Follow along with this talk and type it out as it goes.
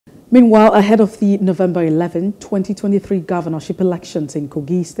Meanwhile, ahead of the November 11, 2023 governorship elections in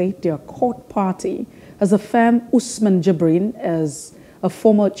Kogi State, their court party has affirmed Usman Jubrin as a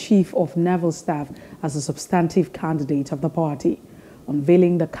former Chief of Naval Staff as a substantive candidate of the party.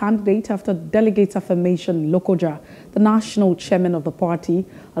 Unveiling the candidate after delegates' affirmation in Lokoja, the national chairman of the party,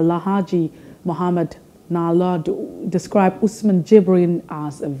 Alhaji Muhammad Nalado, described Usman Jubrin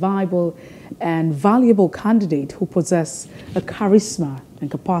as a viable and valuable candidate who possesses a charisma and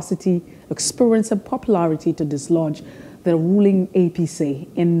capacity, experience and popularity to dislodge the ruling APC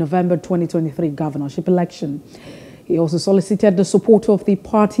in November 2023 governorship election. He also solicited the support of the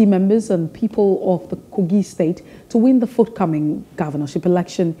party members and people of the Kogi state to win the forthcoming governorship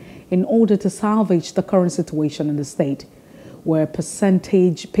election in order to salvage the current situation in the state, where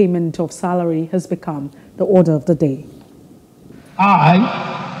percentage payment of salary has become the order of the day. I,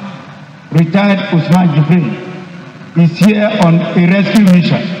 retired Usman Jubrin, is here on a rescue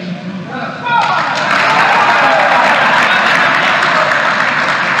mission.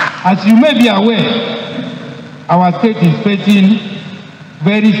 As you may be aware, our state is facing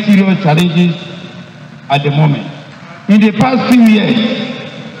very serious challenges at the moment. In the past few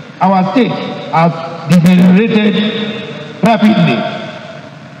years, our state has degenerated rapidly.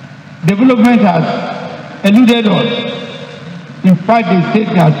 Development has eluded us. In fact, the state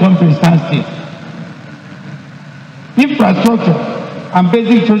has come to a standstill. Infrastructure and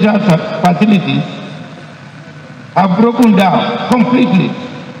basic social facilities have broken down completely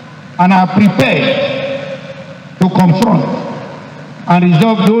and are prepared to confront and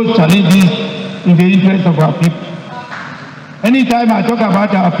resolve those challenges in the interest of our people. Anytime I talk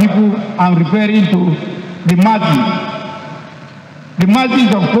about our people, I'm referring to the masses. The masses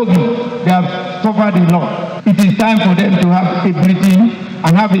of Kogi, they have suffered a lot. It is time for them to have a breathing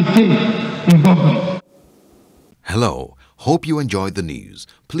and have a say in government. Hello, hope you enjoyed the news.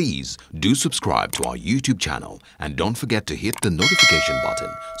 Please do subscribe to our YouTube channel and don't forget to hit the notification button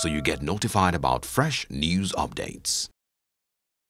so you get notified about fresh news updates.